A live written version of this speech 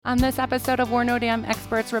On this episode of We're No Damn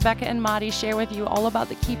Experts, Rebecca and Madi share with you all about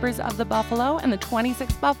the keepers of the buffalo and the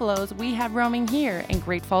 26 buffaloes we have roaming here in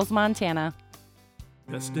Great Falls, Montana.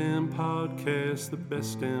 Best damn podcast, the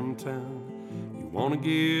best damn town. You wanna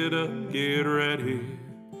get up, get ready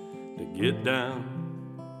to get down.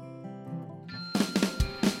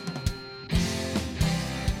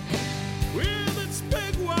 With its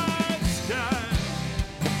big wide sky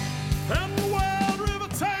and the wild river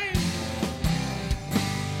Thames.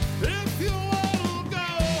 If you wanna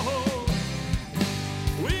go,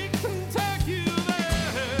 we can take you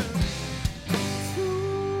there to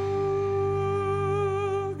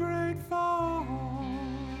Great Falls,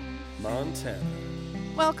 Montana.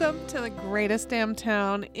 Welcome to the greatest damn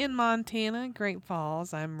town in Montana, Great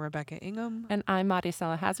Falls. I'm Rebecca Ingham, And I'm Madi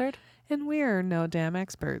Hazard. and we're no damn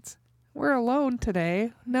experts. We're alone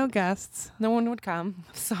today, no guests. No one would come,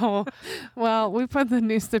 so Well, we put the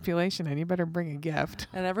new stipulation in. You better bring a gift.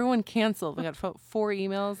 and everyone canceled. We got 4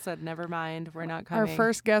 emails said, never mind, we're not coming. Our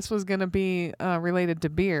first guest was going to be related to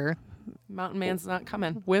beer Mountain Man's not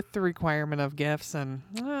coming. with the requirement of gifts, and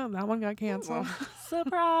that one got canceled.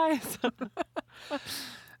 Surprise!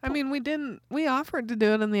 I mean, we offered to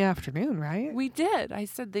do it in the afternoon, right? We did. I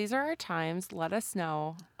said, these are our times. Let us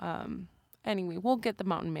know. Anyway, we'll get the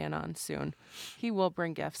Mountain Man on soon. He will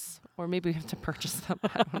bring gifts, or maybe we have to purchase them.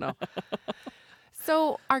 I don't know.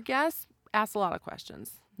 So our guests ask a lot of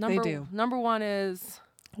questions. They do. Number one is,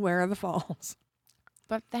 Where are the falls?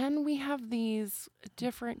 but then we have these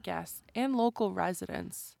different guests and local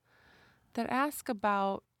residents that ask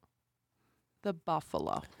about the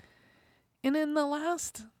buffalo. And in the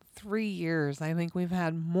last 3 years, I think we've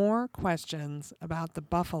had more questions about the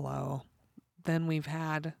buffalo than we've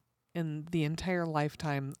had in the entire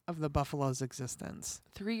lifetime of the buffalo's existence.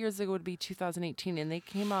 3 years ago would be 2018, and they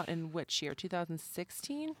came out in which year?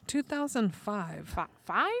 2016? 2005.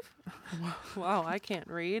 Five? Wow, I can't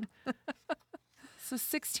read. So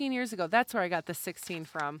 16 years ago. That's where I got the 16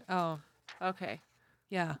 from. Oh, Okay.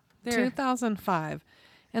 yeah. There. 2005.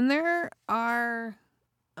 And there are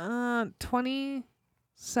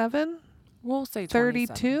 27, We'll say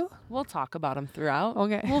 27. 32. We'll talk about them throughout.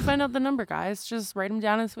 Okay. We'll find out the number, guys. Just write them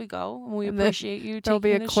down as we go. And we And then appreciate you There'll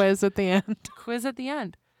be taking a the quiz at the end. quiz at the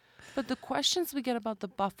end. But the questions we get about the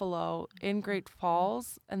buffalo in Great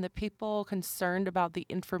Falls and the people concerned about the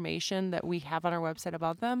information that we have on our website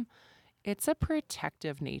about them, it's a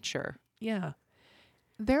protective nature. Yeah.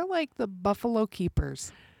 They're like the buffalo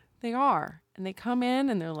keepers. They are. And they come in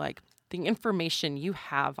and they're like, the information you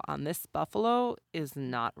have on this buffalo is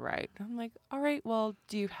not right. I'm like, all right, well,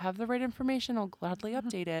 do you have the right information? I'll gladly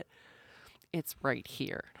update it. It's right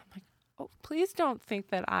here. And I'm like, oh, please don't think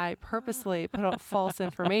that I purposely put out false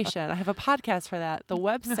information. I have a podcast for that. The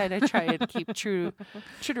website I try to keep true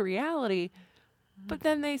to reality. But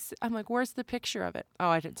then I'm like, where's the picture of it? Oh,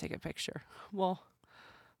 I didn't take a picture. Well,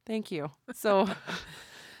 thank you. So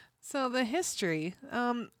So the history,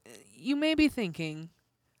 you may be thinking,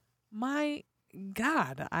 my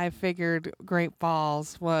God, I figured Great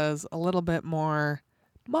Falls was a little bit more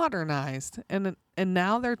modernized. And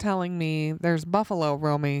now they're telling me there's buffalo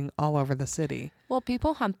roaming all over the city. well,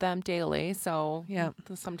 people hunt them daily, so Yeah.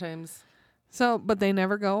 sometimes So, but they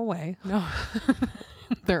never go away. no.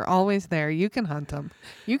 They're always there. You can hunt them.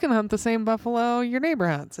 You can hunt the same buffalo your neighbor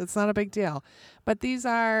hunts. It's not a big deal. But these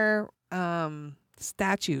are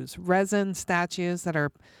statues, resin statues that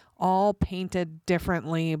are all painted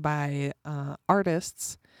differently by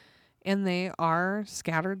artists, and they are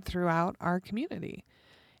scattered throughout our community.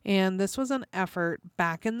 And this was an effort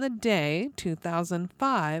back in the day,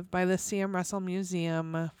 2005, by the C.M. Russell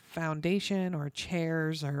Museum Foundation or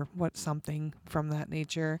chairs or something from that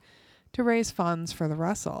nature to raise funds for the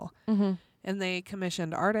Russell. Mm-hmm. And they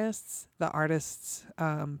commissioned artists. The artists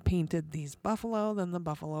painted these buffalo. Then the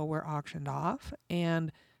buffalo were auctioned off.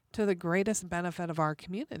 And to the greatest benefit of our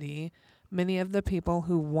community, many of the people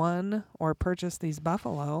who won or purchased these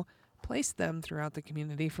buffalo placed them throughout the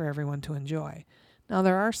community for everyone to enjoy. Now,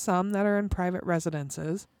 there are some that are in private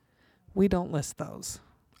residences. We don't list those.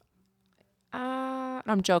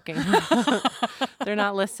 I'm joking. They're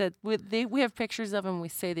not listed. We have pictures of them. We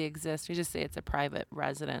say they exist. We just say it's a private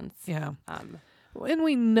residence. Yeah. And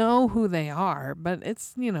we know who they are, but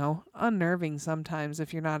it's, unnerving sometimes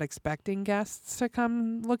if you're not expecting guests to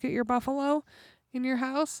come look at your buffalo in your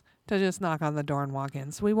house to just knock on the door and walk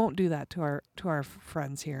in. So we won't do that to our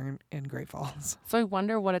friends here in Great Falls. So I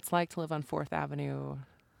wonder what it's like to live on 4th Avenue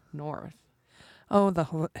North. Oh,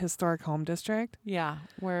 the historic home district? Yeah,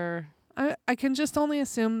 where I can just only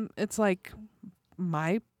assume it's like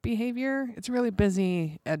my behavior. It's really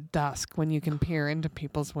busy at dusk when you can peer into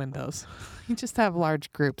people's windows. You just have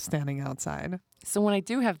large groups standing outside. So when I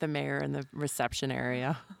do have the mayor in the reception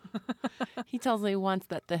area, he tells me once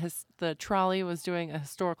that the trolley was doing a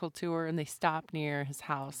historical tour and they stopped near his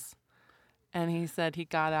house. And he said he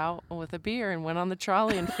got out with a beer and went on the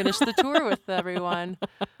trolley and finished the tour with everyone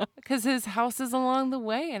because his house is along the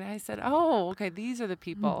way. And I said, oh, okay, these are the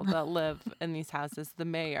people that live in these houses, the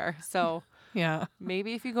mayor. So Yeah.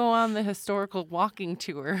 maybe if you go on the historical walking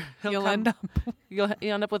tour, You'll end up you'll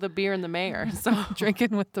end up with a beer and the mayor. So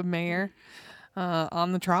drinking with the mayor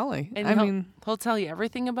on the trolley. and he'll tell you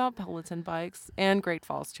everything about Peloton bikes and Great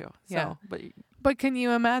Falls too. So, Yeah. but can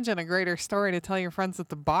you imagine a greater story to tell your friends at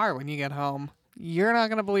the bar when you get home? You're not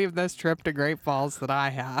going to believe this trip to Great Falls that I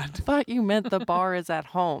had. But you meant the bar is at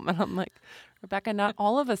home. And I'm like, Rebecca, not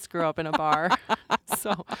all of us grew up in a bar.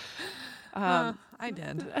 So, I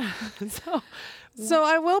did. so So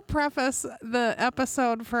I will preface the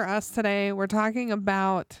episode for us today. We're talking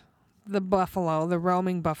about the buffalo, the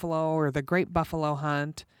roaming buffalo or the great buffalo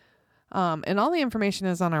hunt. And all the information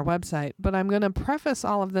is on our website. But I'm going to preface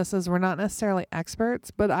all of this as we're not necessarily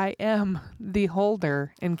experts, but I am the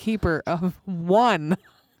holder and keeper of one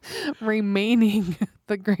remaining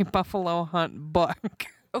The Great Buffalo Hunt book.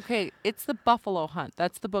 okay, it's the Buffalo Hunt.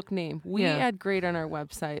 That's the book name. We Yeah. add great on our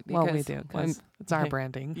website. Well, we because do when- because it's our okay.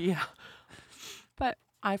 branding. Yeah. But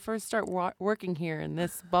I first start working here, and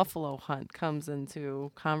this Buffalo Hunt comes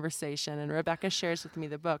into conversation, and Rebecca shares with me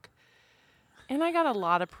the book. And I got a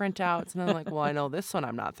lot of printouts, and I'm like, well, I know this one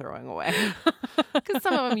I'm not throwing away. Because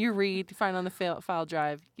some of them you read, you find on the file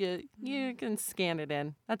drive, you can scan it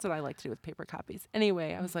in. That's what I like to do with paper copies.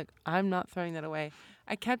 Anyway, I was like, I'm not throwing that away.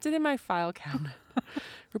 I kept it in my file cabinet.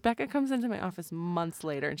 Rebecca comes into my office months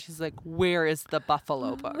later, and she's like, where is the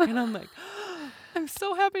Buffalo book? And I'm like, I'm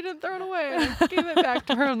so happy to throw it away. And I gave it back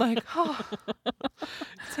to her. I'm like, oh,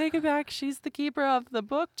 take it back. She's the keeper of the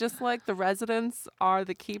book, just like the residents are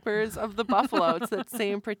the keepers of the buffalo. It's that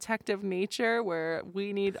same protective nature where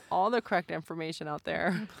we need all the correct information out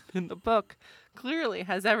there. And the book clearly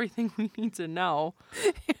has everything we need to know.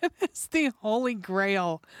 It's the holy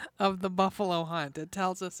grail of the buffalo hunt. It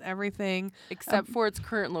tells us everything. Except for its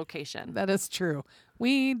current location. That is true.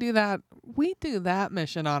 We do that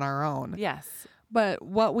mission on our own. Yes. But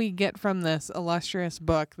what we get from this illustrious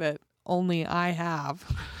book that only I have,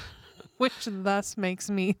 which thus makes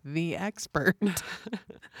me the expert,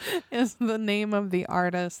 is the name of the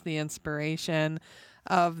artist, the inspiration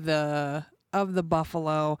of the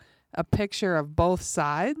buffalo, a picture of both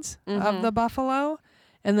sides of the buffalo,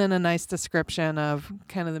 and then a nice description of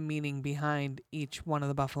kind of the meaning behind each one of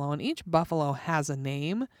the buffalo. And each buffalo has a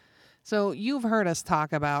name. So you've heard us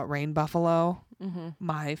talk about rain buffalo,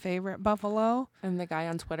 my favorite buffalo. And the guy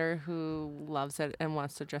on Twitter who loves it and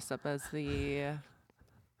wants to dress up as the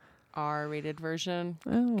R-rated version.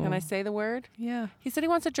 Oh, Can I say the word? yeah. He said he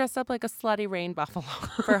wants to dress up like a slutty rain buffalo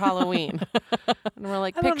for Halloween. And we're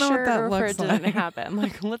like, I don't know what picture that or for looks it didn't like. happen.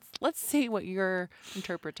 Like, let's see what your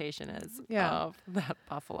interpretation is Yeah. of that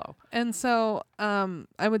buffalo. And so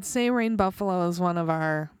I would say rain buffalo is one of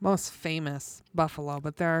our most famous buffalo,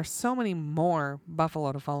 but there are so many more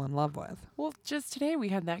buffalo to fall in love with. Well, just today we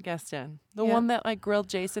had that guest in. The Yeah. one that like grilled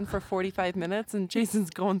Jason for 45 minutes and Jason's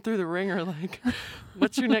going through the ringer like,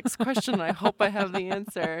 what's your next question? I hope I have the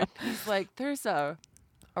answer. He's like, there's a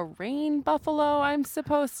rain buffalo I'm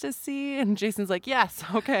supposed to see. And Jason's like, yes,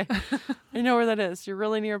 okay. I know where that is. You're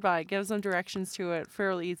really nearby. Gives them directions to it.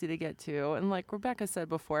 Fairly easy to get to. And like Rebecca said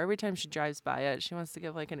before, every time she drives by it, she wants to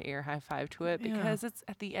give like an air high five to it Yeah. because it's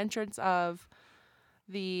at the entrance of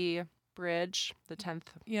the bridge, the 10th.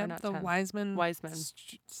 Yeah, or not the 10th. Wiseman. Wiseman.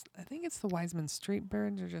 I think it's the Wiseman Street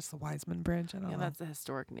Bridge or just the Wiseman Bridge. I don't Yeah, know. that's a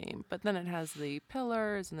historic name. But then it has the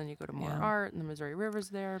pillars, and then you go to more Yeah. art, and the Missouri River's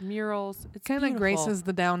there, murals. It's Kind of beautiful. graces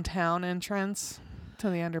the downtown entrance to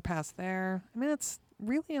the underpass there. I mean, it's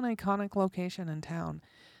really an iconic location in town.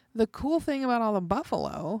 The cool thing about all the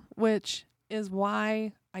buffalo, which is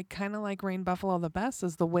why I kind of like rain buffalo the best,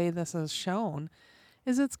 is the way this is shown,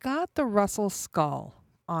 is it's got the Russell skull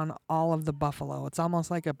on all of the buffalo. It's almost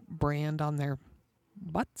like a brand on their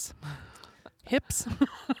butts, hips.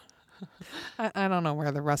 I don't know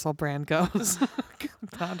where the Russell brand goes.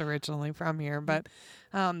 Not originally from here, but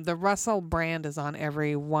the Russell brand is on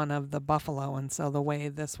every one of the buffalo. And so the way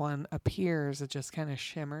this one appears, it just kind of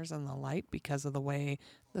shimmers in the light because of the way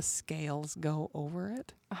the scales go over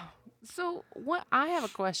it. So what I have a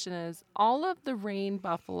question is, all of the rain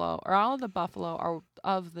buffalo, or all of the buffalo are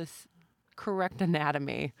of this correct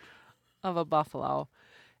anatomy of a buffalo.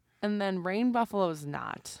 And then rain buffalo is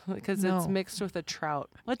not, because it's No. mixed with a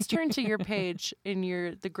trout. Let's turn to your page in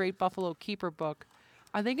the Great Buffalo Keeper book.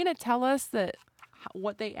 Are they going to tell us that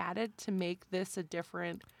what they added to make this a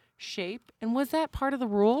different shape? And was that part of the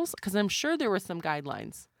rules? Because I'm sure there were some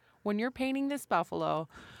guidelines. When you're painting this buffalo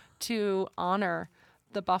to honor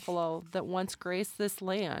the buffalo that once graced this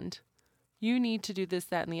land, you need to do this,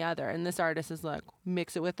 that, and the other. And this artist is like,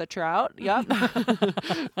 mix it with the trout. Yep.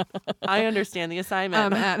 I understand the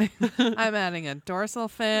assignment. I'm adding a dorsal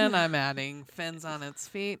fin. I'm adding fins on its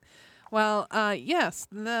feet. Well, yes,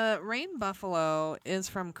 the rain buffalo is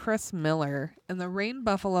from Chris Miller, and the rain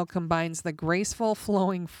buffalo combines the graceful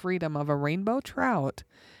flowing freedom of a rainbow trout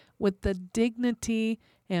with the dignity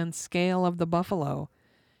and scale of the buffalo.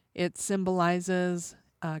 It symbolizes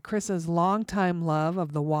Chris's longtime love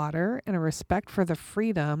of the water and a respect for the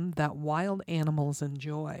freedom that wild animals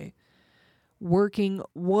enjoy. Working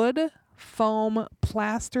wood, foam,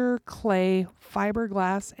 plaster, clay,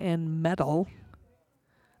 fiberglass, and metal,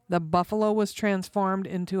 the buffalo was transformed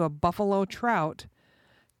into a buffalo trout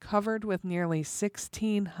covered with nearly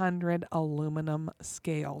 1,600 aluminum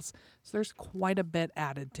scales. So there's quite a bit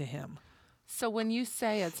added to him. So when you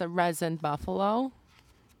say it's a resin buffalo,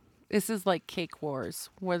 this is like Cake Wars,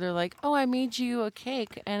 where they're like, "Oh, I made you a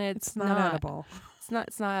cake, and it's Not edible. It's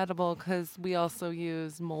not edible because we also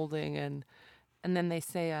use molding and then they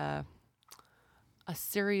say a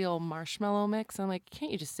cereal marshmallow mix." I'm like,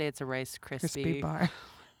 can't you just say it's a Rice Crispy bar.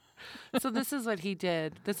 So this is what he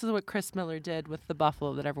did. This is what Chris Miller did with the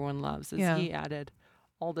buffalo that everyone loves. Is Yeah. he added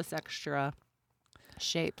all this extra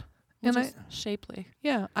shape, And which is shapely.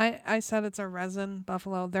 Yeah, I said it's a resin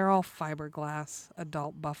buffalo. They're all fiberglass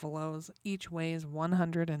adult buffaloes. Each weighs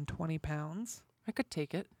 120 pounds I could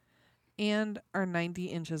take it. and are 90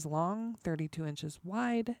 inches long, 32 inches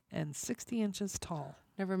wide, and 60 inches tall.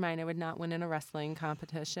 Never mind. I would not win in a wrestling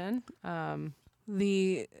competition.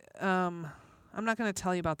 I'm not going to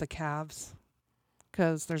tell you about the calves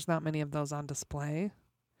because there's not many of those on display.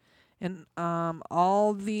 And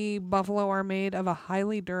all the buffalo are made of a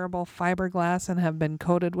highly durable fiberglass and have been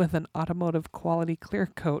coated with an automotive quality clear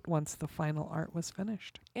coat once the final art was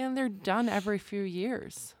finished. And they're done every few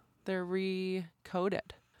years. They're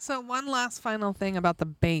recoated. So one last final thing about the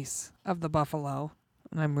base of the buffalo,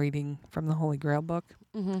 and I'm reading from the Holy Grail book.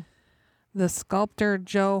 Mm-hmm. The sculptor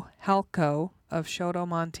Joe Halco of Choteau,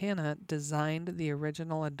 Montana, designed the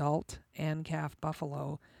original adult and calf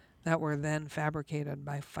buffalo that were then fabricated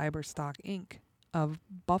by Fiberstock Inc. of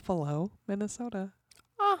Buffalo, Minnesota.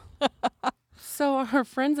 So our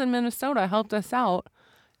friends in Minnesota helped us out.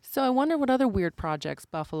 So I wonder what other weird projects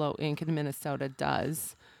Buffalo Inc. in Minnesota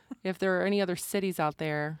does. If there are any other cities out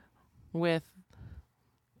there with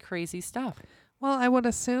crazy stuff. Well, I would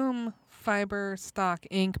assume Fiberstock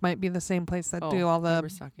Inc. might be the same place that do all the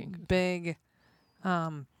Fiberstock Inc. big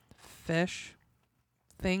fish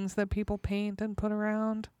things that people paint and put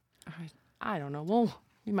around. I don't know. Well,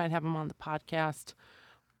 we might have them on the podcast.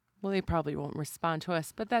 Well, they probably won't respond to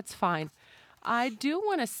us, but that's fine. I do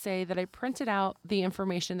want to say that I printed out the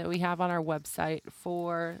information that we have on our website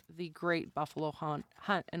for the Great Buffalo Hunt,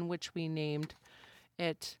 in which we named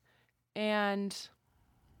it. And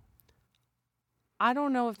I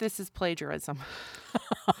don't know if this is plagiarism.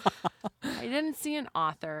 I didn't see an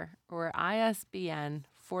author or ISBN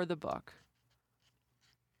for the book.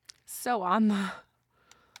 So on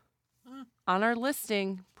our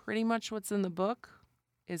listing, pretty much what's in the book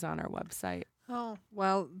is on our website. Oh,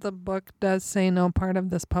 well, the book does say no part of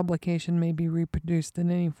this publication may be reproduced in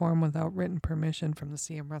any form without written permission from the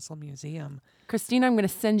C.M. Russell Museum. Christina, I'm going to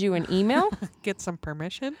send you an email, Get some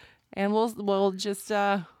permission? and we'll just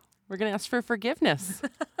we're going to ask for forgiveness.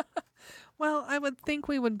 Well, I would think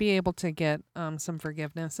we would be able to get some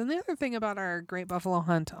forgiveness. And the other thing about our Great Buffalo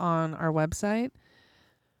Hunt on our website,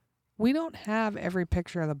 we don't have every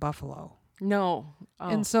picture of the buffalo. No. Oh.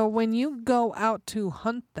 And so when you go out to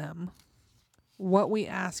hunt them, what we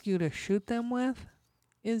ask you to shoot them with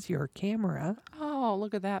is your camera. Oh,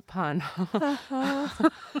 look at that pun.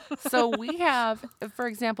 So we have, for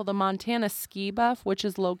example, the Montana Ski Buff, which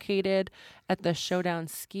is located at the Showdown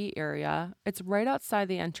Ski Area. It's right outside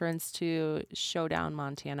the entrance to Showdown,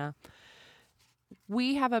 Montana.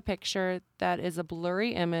 We have a picture that is a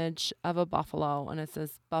blurry image of a buffalo, and it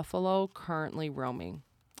says buffalo currently roaming.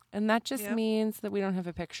 And that just Yep. means that we don't have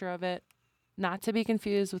a picture of it, not to be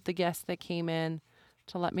confused with the guest that came in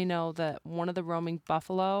to let me know that one of the roaming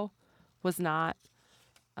buffalo was not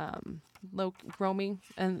roaming,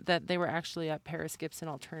 and that they were actually at Paris Gibson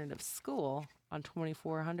Alternative School on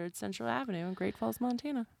 2400 Central Avenue in Great Falls,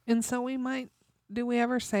 Montana. And so do we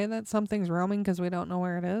ever say that something's roaming because we don't know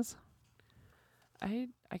where it is? I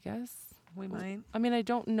guess We might. I mean, I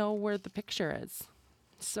don't know where the picture is.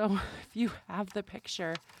 So if you have the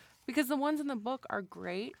picture, because the ones in the book are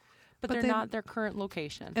great, but they're not their current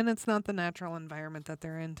location. And it's not the natural environment that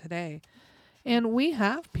they're in today. And we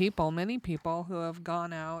have many people who have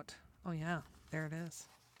gone out. Oh, yeah, there it is.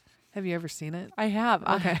 Have you ever seen it? I have.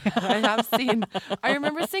 Okay. I have seen. I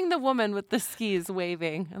remember seeing the woman with the skis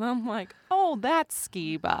waving, and I'm like, oh, that's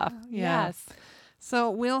ski buff. Yeah. Yes. So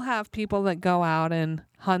we'll have people that go out and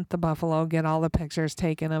hunt the buffalo, get all the pictures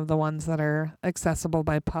taken of the ones that are accessible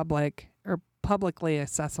by publicly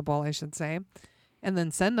accessible, I should say, and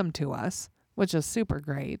then send them to us, which is super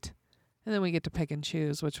great. And then we get to pick and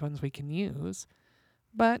choose which ones we can use.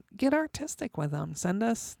 But get artistic with them. Send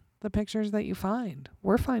us the pictures that you find.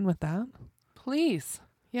 We're fine with that. Please.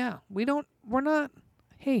 Yeah, we're not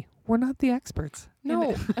the experts.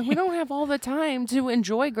 No, and we don't have all the time to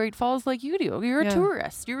enjoy Great Falls like you do. You're a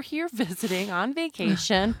tourist. You're here visiting on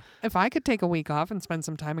vacation. If I could take a week off and spend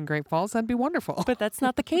some time in Great Falls, that'd be wonderful. But that's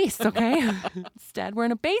not the case, okay? Instead, we're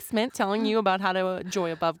in a basement telling you about how to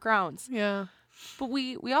enjoy above grounds. Yeah. But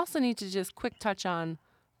we also need to just quick touch on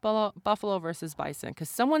buffalo versus bison, because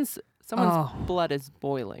someone's blood is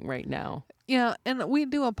boiling right now. Yeah, and we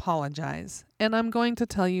do apologize. And I'm going to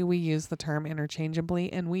tell you we use the term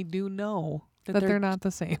interchangeably, and we do know that they're not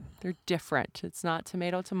the same. They're different. It's not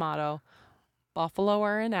tomato. Buffalo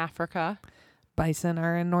are in Africa. Bison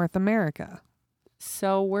are in North America.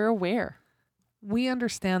 So we're aware. We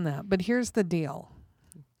understand that. But here's the deal.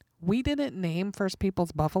 We didn't name First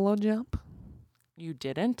Peoples Buffalo Jump. You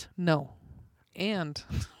didn't? No. And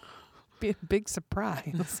big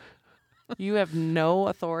surprise. You have no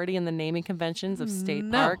authority in the naming conventions of state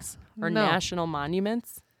parks or national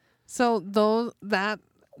monuments? So that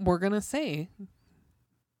we're going to say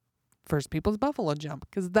First Peoples Buffalo Jump,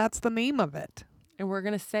 because that's the name of it. And we're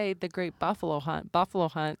going to say the Great Buffalo Hunt,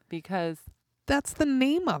 because that's the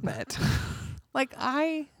name of it.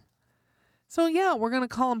 So yeah, we're going to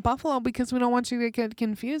call them buffalo because we don't want you to get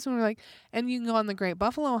confused. And we're like, and you can go on the Great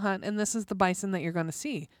Buffalo Hunt and this is the bison that you're going to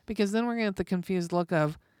see, because then we're going to get the confused look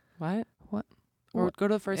of what? Or What? go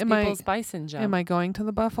to the First Peoples Bison Jump. Am I going to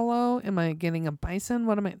the buffalo? Am I getting a bison?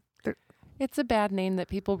 What am I? It's a bad name that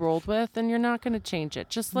people rolled with, and you're not going to change it.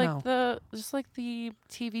 Just like the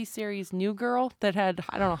TV series New Girl that had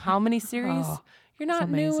I don't know how many series. You're not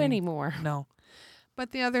new anymore. No.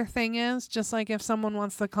 But the other thing is, just like if someone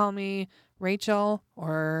wants to call me Rachel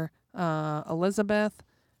or Elizabeth,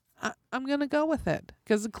 I'm going to go with it,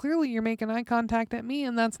 because clearly you're making eye contact at me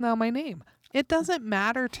and that's now my name. It doesn't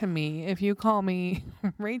matter to me if you call me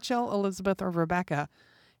Rachel, Elizabeth, or Rebecca.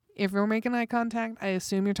 If you're making eye contact, I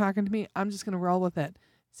assume you're talking to me. I'm just going to roll with it.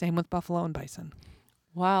 Same with buffalo and bison.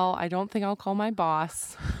 Well, I don't think I'll call my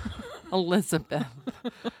boss Elizabeth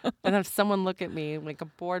and have someone look at me like a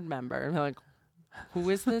board member and be like, who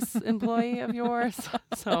is this employee of yours?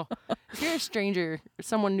 So if you're a stranger,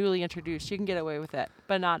 someone newly introduced, you can get away with it,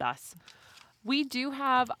 but not us. We do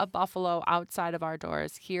have a buffalo outside of our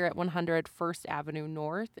doors here at 100 First Avenue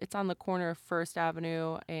North. It's on the corner of First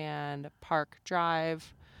Avenue and Park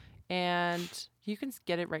Drive, and you can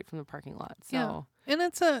get it right from the parking lot. So, yeah. And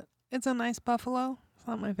it's a nice buffalo. It's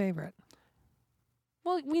not my favorite.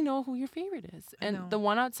 Well, we know who your favorite is. And the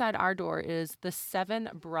one outside our door is the Seven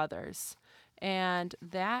Brothers. And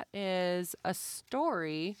that is a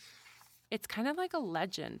story. It's kind of like a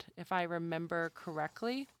legend, if I remember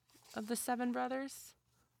correctly, of the Seven Brothers.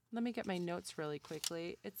 Let me get my notes really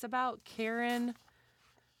quickly. It's about Karen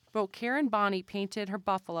Bonney painted her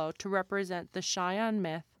buffalo to represent the Cheyenne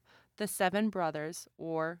myth, the Seven Brothers,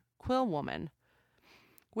 or Quill Woman,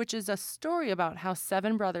 which is a story about how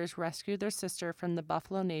seven brothers rescued their sister from the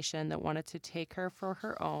Buffalo Nation that wanted to take her for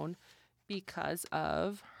her own because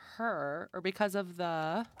of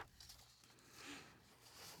the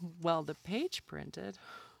page printed.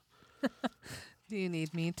 Do you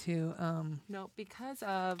need me to No, because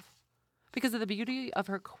of the beauty of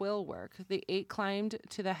her quill work, the eight climbed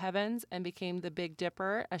to the heavens and became the Big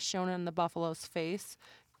Dipper, as shown on the buffalo's face.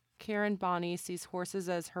 Karen Bonney sees horses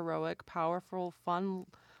as heroic, powerful,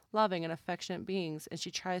 fun-loving, and affectionate beings, and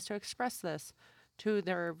she tries to express this to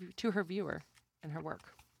her viewer in her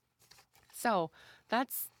work. So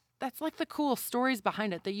that's like the cool stories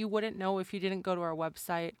behind it that you wouldn't know if you didn't go to our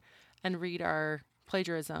website and read our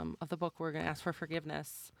plagiarism of the book we're going to ask for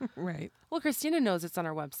forgiveness. Right. Well, Christina knows it's on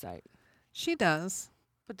our website. She does.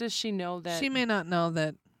 But does she know that She may not know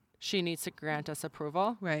that. She needs to grant us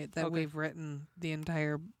approval? Right. That we've written the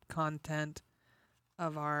entire content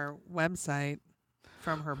of our website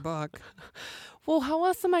from her book. Well, how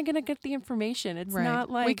else am I going to get the information? It's not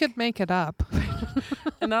like... We could make it up.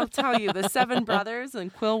 And I'll tell you, the Seven Brothers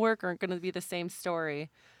and quill work aren't going to be the same story.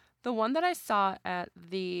 The one that I saw at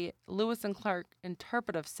the Lewis and Clark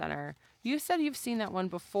Interpretive Center, you said you've seen that one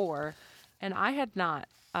before, and I had not.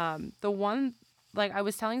 The one, like I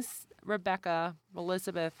was telling Rebecca,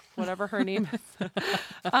 Elizabeth, whatever her name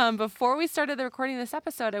is, before we started the recording of this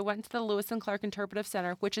episode, I went to the Lewis and Clark Interpretive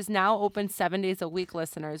Center, which is now open 7 days a week,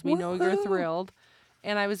 listeners. We know you're thrilled.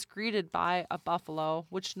 And I was greeted by a buffalo,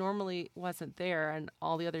 which normally wasn't there, and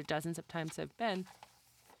all the other dozens of times I've been.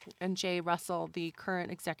 And Jay Russell, the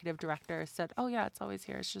current executive director, said, "Oh, yeah, it's always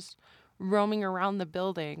here. It's just roaming around the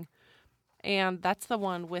building." And that's the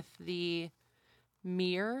one with the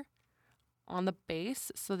mirror on the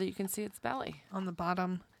base so that you can see its belly. On the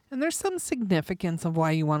bottom. And there's some significance of why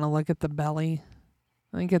you want to look at the belly.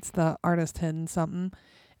 I think it's the artist hidden something.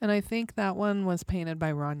 And I think that one was painted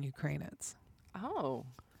by Ron Ukrainitz. Oh.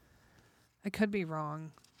 I could be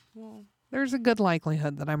wrong. Well, There's a good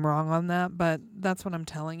likelihood that I'm wrong on that, but that's what I'm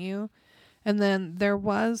telling you. And then there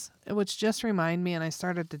was, which just reminded me, and I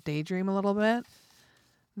started to daydream a little bit.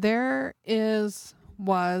 There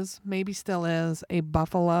was, maybe still is, a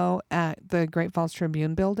buffalo at the Great Falls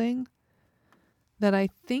Tribune building that I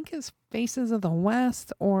think is Faces of the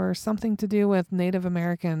West or something to do with Native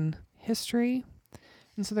American history.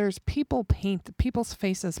 And so there's people's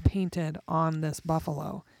faces painted on this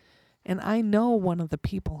buffalo. And I know one of the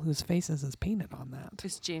people whose faces is painted on that.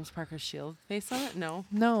 is James Parker Shield face on it? No.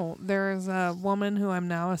 No, there's a woman who I'm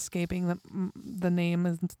now escaping, the name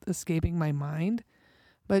is escaping my mind.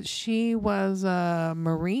 But she was a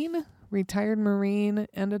Marine, retired Marine,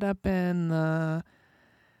 ended up in the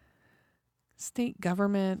state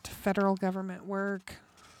government, federal government work.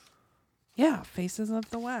 Yeah, Faces of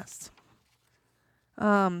the West.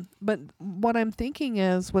 But what I'm thinking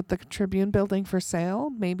is with the Tribune building for sale,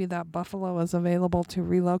 maybe that buffalo is available to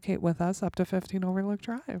relocate with us up to 15 Overlook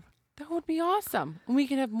Drive. That would be awesome. And we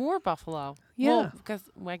can have more buffalo. Yeah. Well, because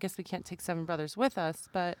I guess we can't take Seven Brothers with us,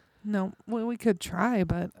 but No, well, we could try,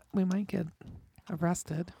 but we might get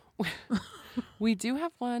arrested. we do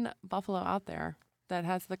have one buffalo out there that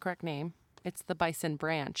has the correct name. It's the Bison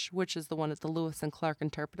Branch, which is the one at the Lewis and Clark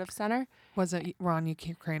Interpretive Center. Was it Ron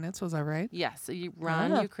Ukrainitz? Was that right? Yes,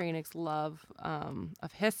 Ron Ukrainic's love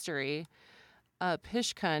of history.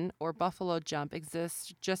 Pishkun, or buffalo jump,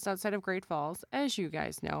 exists just outside of Great Falls, as you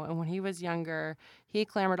guys know. And when he was younger, he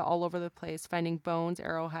clambered all over the place, finding bones,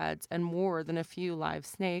 arrowheads, and more than a few live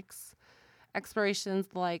snakes. Explorations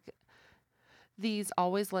like these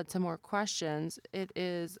always led to more questions. It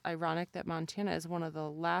is ironic that Montana is one of the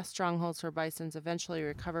last strongholds for bisons eventually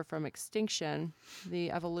recover from extinction. The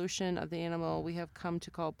evolution of the animal we have come to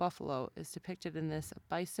call buffalo is depicted in this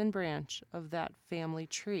bison branch of that family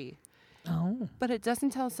tree. Oh. But it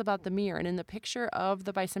doesn't tell us about the mirror. And in the picture of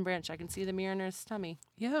the bison branch, I can see the mirror in his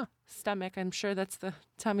Yeah. stomach. I'm sure that's the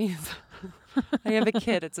tummy. I have a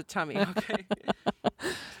kid. It's a tummy. Okay.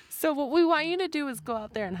 So what we want you to do is go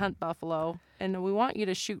out there and hunt buffalo, and we want you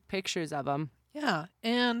to shoot pictures of them. Yeah.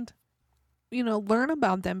 And, learn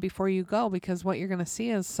about them before you go, because what you're going to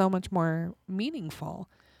see is so much more meaningful.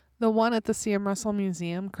 The one at the C.M. Russell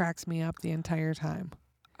Museum cracks me up the entire time.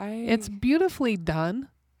 It's beautifully done.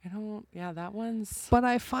 That one's... But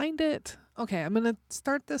I find it... Okay, I'm going to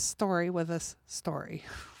start this story with this story.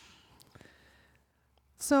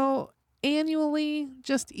 So annually,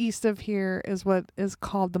 just east of here is what is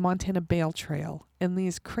called the Montana Bale Trail. And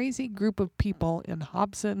these crazy group of people in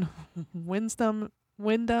Hobson, Windham,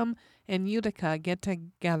 and Utica get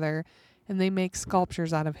together and they make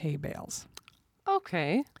sculptures out of hay bales.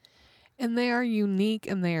 Okay. And they are unique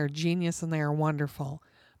and they are genius and they are wonderful.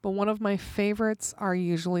 But one of my favorites are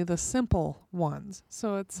usually the simple ones.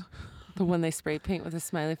 So it's... The one they spray paint with a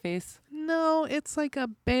smiley face? No, it's like a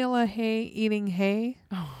bale of hay eating hay.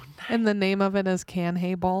 Oh, nice. And the name of it is Can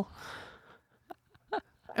Hay Ball.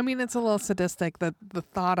 I mean, it's a little sadistic, the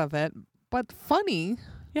thought of it, but funny.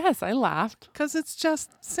 Yes, I laughed. Because it's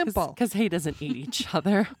just simple. Because hay doesn't eat each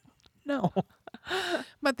other. No.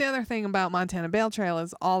 But the other thing about Montana Bale Trail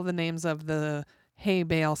is all the names of the hay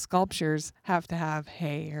bale sculptures have to have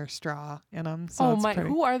hay or straw in them. So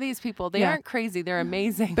who are these people? They aren't crazy. They're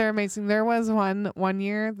amazing. They're amazing. There was one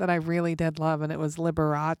year that I really did love, and it was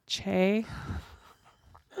Liberace.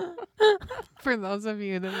 For those of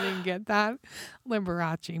you that didn't get that,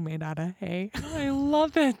 Liberace made out of hay. I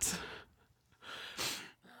love it.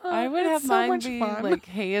 I would have mine be fun. like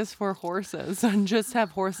hay is for horses and just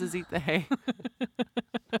have horses eat the hay.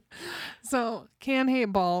 So Can Hay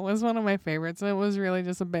Ball was one of my favorites, and it was really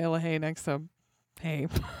just a bale of hay next to hay.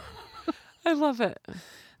 I love it.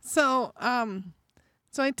 So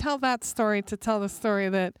I tell that story to tell the story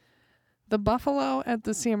that The buffalo at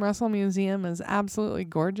the CM Russell Museum is absolutely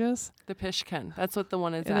gorgeous. The Pishkin. That's what the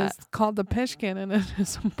one is It at. is called the Pishkin, and it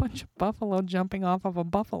is a bunch of buffalo jumping off of a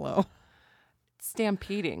buffalo.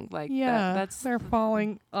 Stampeding. Like Yeah, that's they're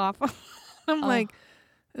falling off. I'm Oh. like,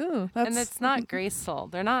 ooh, that's. and it's not graceful.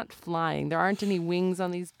 They're not flying. There aren't any wings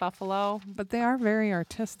on these buffalo. But they are very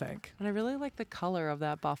artistic. And I really like the color of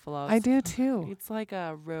that buffalo. I do too. It's like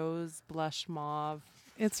a rose blush mauve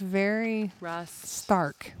It's very rust.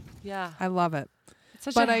 stark. Yeah. I love it. It's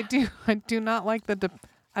such But a, I do not like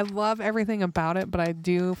I love everything about it, but I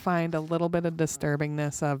do find a little bit of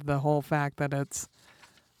disturbingness of the whole fact that it's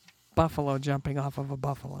buffalo jumping off of a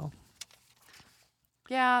buffalo.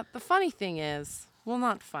 Yeah, the funny thing is, well,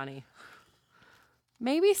 not funny.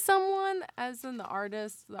 Maybe someone, as in the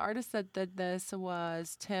artist that did this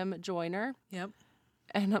was Tim Joyner. Yep.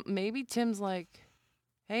 And maybe Tim's like,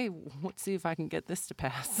 hey, let's see if I can get this to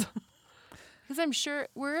pass. Because I'm sure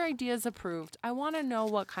were ideas approved, I want to know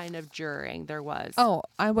what kind of jurying there was. Oh,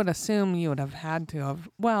 I would assume you would have had to have.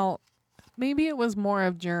 Well, maybe it was more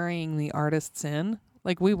of jurying the artists in.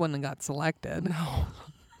 Like, we wouldn't have got selected. No.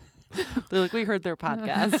 They're like, we heard their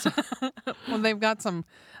podcast. Well, they've got some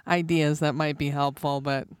ideas that might be helpful,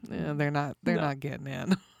 but they're not getting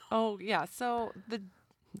in. Oh, yeah. So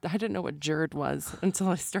I didn't know what jurd was until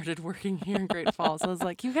I started working here in Great Falls. I was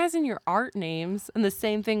like, you guys in your art names, and the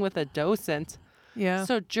same thing with a docent. Yeah.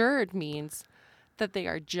 So jurd means that they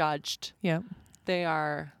are judged. Yeah.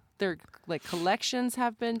 Their like collections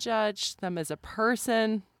have been judged, them as a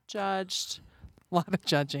person judged. A lot of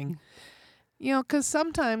judging. You know, because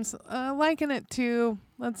sometimes, liken it to,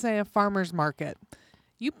 let's say, a farmer's market.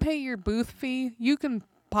 You pay your booth fee, you can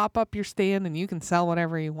pop up your stand and you can sell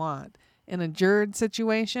whatever you want. In a jurd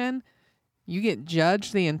situation, you get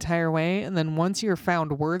judged the entire way, and then once you're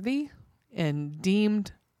found worthy and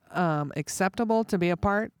deemed acceptable to be a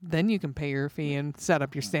part, then you can pay your fee and set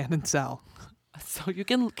up your stand and sell. So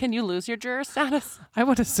can you lose your juror status? I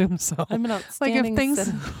would assume so. I'm an Like, if outstanding things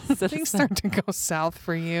citizen. start to go south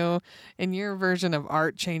for you and your version of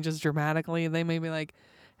art changes dramatically, they may be like,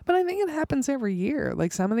 but I think it happens every year.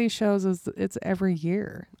 Like, some of these shows, it's every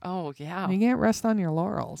year. Oh, yeah. You can't rest on your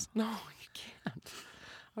laurels. No, you can't.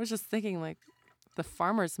 I was just thinking, like, the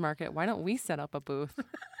farmer's market, why don't we set up a booth?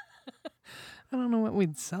 I don't know what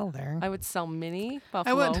we'd sell there. I would sell mini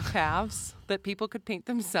buffalo would. calves that people could paint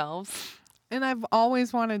themselves. And I've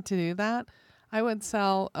always wanted to do that. I would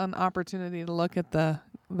sell an opportunity to look at the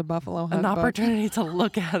buffalo hunt An book. opportunity to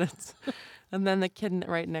look at it. And then the kid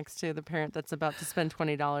right next to the parent that's about to spend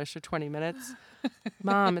 $20 for 20 minutes.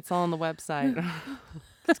 Mom, it's all on the website.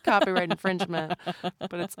 It's copyright infringement,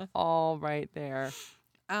 but it's all right there.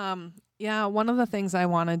 Yeah, one of the things I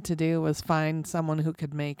wanted to do was find someone who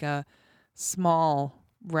could make a small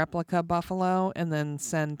replica buffalo and then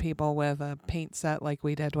send people with a paint set like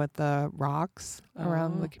we did with the rocks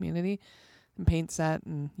around Oh. the community. And paint set,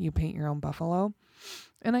 and you paint your own buffalo.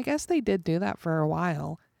 And I guess they did do that for a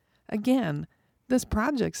while. Again, this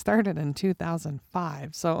project started in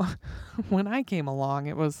 2005. So when I came along,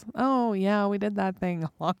 it was, oh, yeah, we did that thing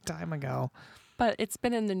a long time ago. But it's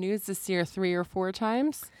been in the news this year 3 or 4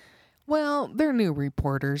 times. Well, they're new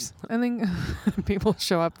reporters. I think people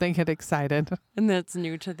show up, they get excited. And that's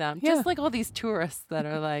new to them. Yeah. Just like all these tourists that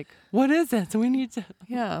are like, what is it? So we need to.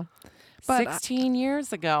 Yeah. But 16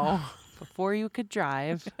 years ago, before you could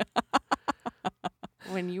drive,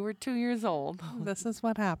 when you were 2 years old. this is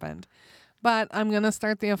what happened. But I'm going to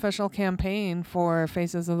start the official campaign for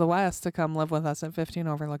Faces of the West to come live with us at 15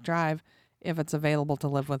 Overlook Drive, if it's available to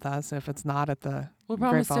live with us. If it's not at the We'll Great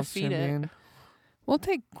promise to Falls feed it. Tribune, we'll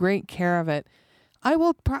take great care of it.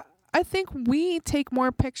 I think we take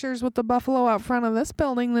more pictures with the buffalo out front of this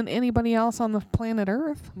building than anybody else on the planet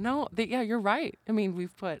Earth. No, yeah, you're right. I mean,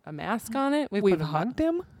 we've put a mask on it. We've put a hugged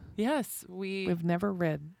him. Yes, we. We've never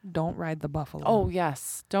rid. Don't ride the buffalo. Oh,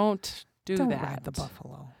 yes. Don't do don't that. ride the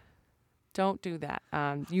buffalo. Don't do that.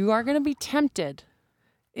 You are going to be tempted.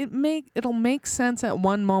 It'll make sense at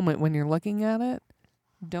one moment when you're looking at it.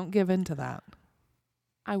 Don't give in to that.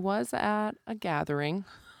 I was at a gathering,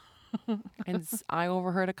 and I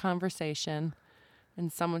overheard a conversation,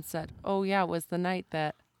 and someone said, "Oh yeah, it was the night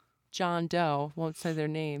that John Doe, won't say their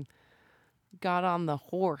name, got on the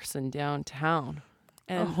horse in downtown."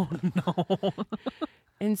 And, Oh no.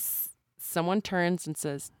 and someone turns and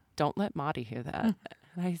says, "Don't let Monty hear that."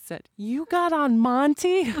 And I said, "You got on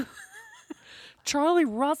Monty? Charlie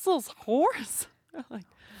Russell's horse?" Like,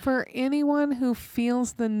 For anyone who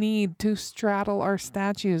feels the need to straddle our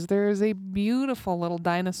statues, there is a beautiful little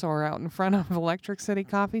dinosaur out in front of Electric City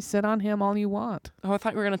Coffee. Sit on him all you want. Oh, I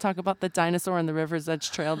thought we were going to talk about the dinosaur on the River's Edge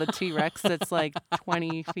Trail, the T-Rex that's like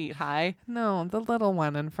 20 feet high. No, the little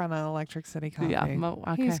one in front of Electric City Coffee. Yeah,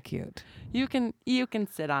 okay. He's cute. You can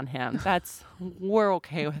sit on him. We're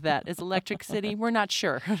okay with that. Is Electric City? We're not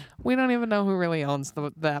sure. We don't even know who really owns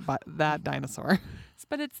that dinosaur.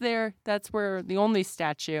 But it's there. That's where the only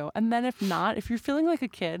statue. And then if not, if you're feeling like a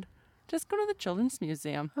kid, just go to the Children's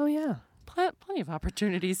Museum. Oh, yeah. Plenty of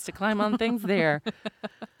opportunities to climb on things there.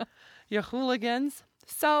 You hooligans.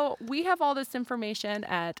 So we have all this information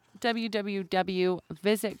at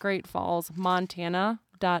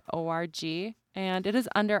www.visitgreatfallsmontana.org. And it is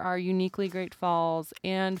under our Uniquely Great Falls.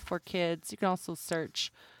 And for kids, you can also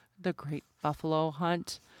search the Great Buffalo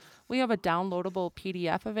Hunt. We have a downloadable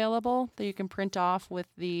PDF available that you can print off with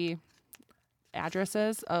the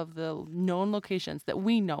addresses of the known locations that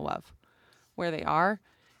we know of where they are.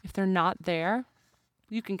 If they're not there,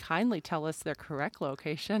 you can kindly tell us their correct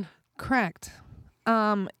location. Correct.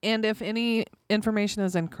 And if any information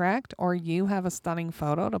is incorrect or you have a stunning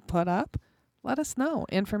photo to put up, let us know.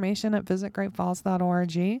 Information at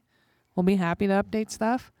visitgreatfalls.org. We'll be happy to update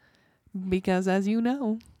stuff because, as you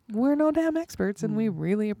know, we're no damn experts, and we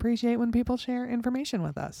really appreciate when people share information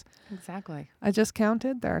with us. Exactly. I just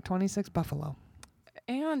counted. There are 26 buffalo.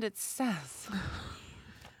 And it says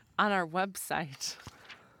on our website,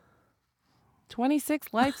 26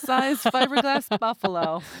 life-size fiberglass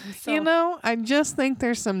buffalo. So, You know, I just think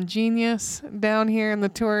there's some genius down here in the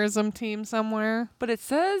tourism team somewhere. but it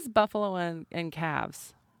says buffalo and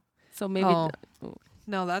calves. So maybe, Oh.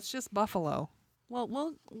 No, that's just buffalo.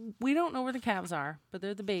 well, we don't know where the calves are, but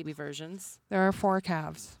they're the baby versions. There are 4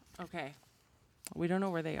 calves. Okay. We don't know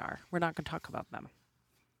where they are. We're not going to talk about them.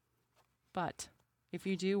 But if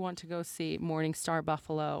you do want to go see Morning Star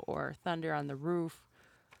Buffalo or Thunder on the Roof,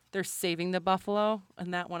 they're saving the buffalo,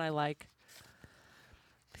 and that one I like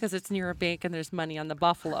because it's near a bank and there's money on the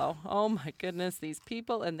buffalo. Oh my goodness, these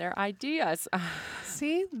people and their ideas.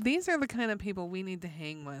 See, these are the kind of people we need to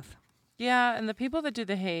hang with. Yeah, and the people that do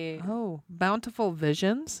the hay, Oh, Bountiful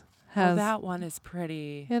Visions oh, has. that one is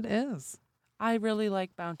pretty. It is. I really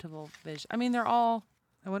like Bountiful Vision. I mean, they're all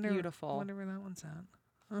I wonder. beautiful. I wonder where that one's at.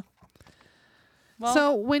 Well,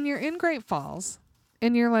 So when you're in Great Falls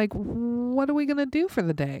and you're like, what are we going to do for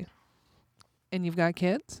the day? And you've got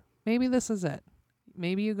kids, maybe this is it.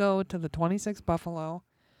 Maybe you go to the 26 Buffalo.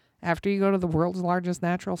 After you go to the world's largest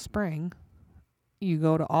natural spring, you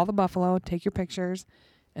go to all the buffalo, take your pictures,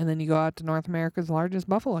 and then you go out to North America's largest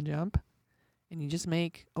buffalo jump, and you just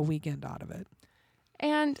make a weekend out of it.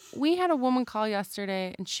 and we had a woman call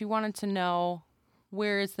yesterday, and she wanted to know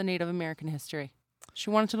where is the Native American history. She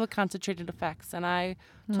wanted to look concentrated effects, and I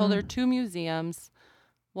told her 2 museums.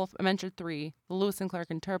 Well, I mentioned 3. The Lewis and Clark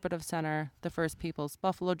Interpretive Center, the First Peoples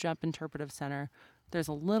Buffalo Jump Interpretive Center. There's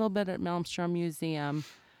a little bit at Malmstrom Museum.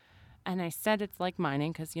 And I said it's like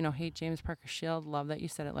mining because, hey, James Parker Shield, love that you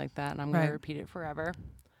said it like that, and I'm going Right. to repeat it forever.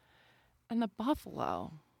 And the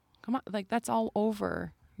buffalo, come on, like that's all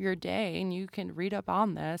over your day, and you can read up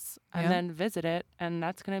on this and Yeah. then visit it, and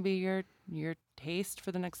that's going to be your taste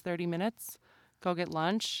for the next 30 minutes. Go get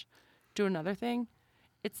lunch, do another thing.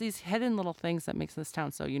 It's these hidden little things that makes this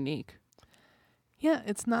town so unique. Yeah,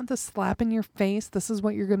 it's not the slap in your face. This is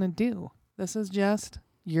what you're going to do. This is just,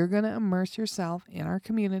 you're going to immerse yourself in our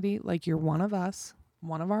community like you're one of us,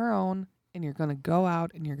 one of our own, and you're going to go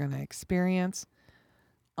out and you're going to experience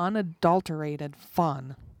unadulterated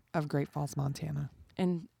fun of Great Falls, Montana.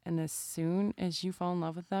 And as soon as you fall in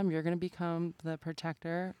love with them, you're going to become the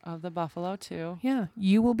protector of the buffalo too. Yeah,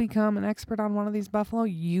 you will become an expert on one of these buffalo.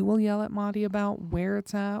 You will yell at Monty about where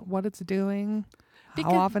it's at, what it's doing,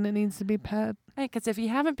 Because- how often it needs to be pet. Hey, because if you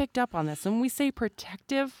haven't picked up on this, when we say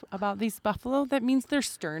protective about these buffalo, that means they're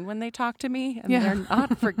stern when they talk to me and Yeah. they're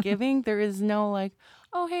not forgiving. There is no like,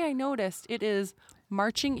 oh, hey, I noticed. It is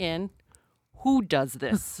marching in. Who does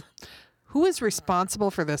this? Who is responsible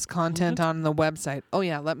for this content on the website? Oh,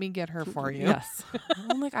 yeah, let me get her for you. Yes.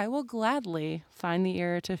 I'm like, I will gladly find the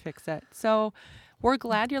error to fix it. So we're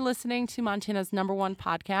glad you're listening to Montana's #1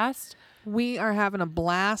 podcast. We are having a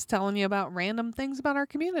blast telling you about random things about our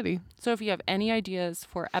community. So if you have any ideas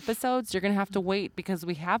for episodes, you're going to have to wait because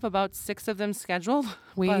we have about 6 of them scheduled.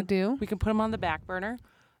 We But do. We can put them on the back burner.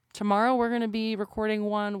 Tomorrow, we're going to be recording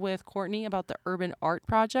one with Courtney about the Urban Art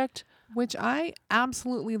Project. Which I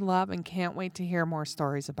absolutely love and can't wait to hear more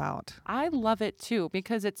stories about. I love it too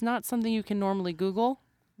because it's not something you can normally Google.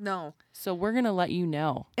 No. So we're going to let you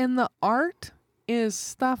know. And the art is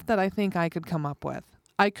stuff that I think I could come up with.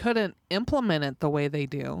 I couldn't implement it the way they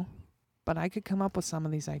do, but I could come up with some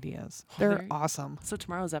of these ideas. They're there- awesome. So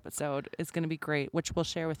tomorrow's episode is going to be great, which we'll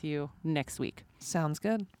share with you next week. Sounds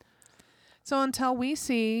good. So until we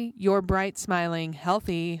see your bright, smiling,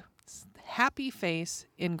 healthy, happy face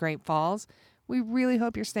in Great Falls, we really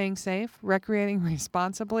hope you're staying safe, recreating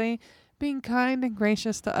responsibly, being kind and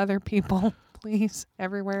gracious to other people, please,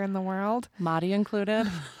 everywhere in the world. Maddie included.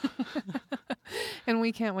 And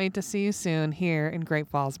we can't wait to see you soon here in Great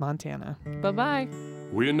Falls, Montana. Bye-bye.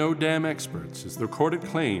 We're No Dam Experts is the recorded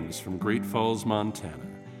claims from Great Falls, Montana,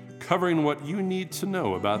 covering what you need to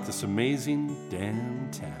know about this amazing damn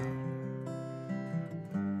town.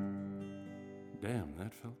 Damn,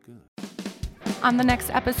 that felt good. On the next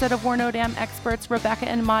episode of We're No Dam Experts, Rebecca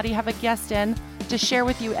and Maddie have a guest in to share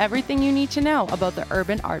with you everything you need to know about the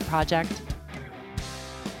Urban Art Project.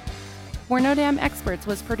 We're No Dam Experts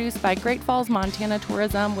was produced by Great Falls, Montana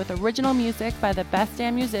Tourism with original music by the Best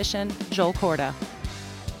Damn musician, Joel Corda.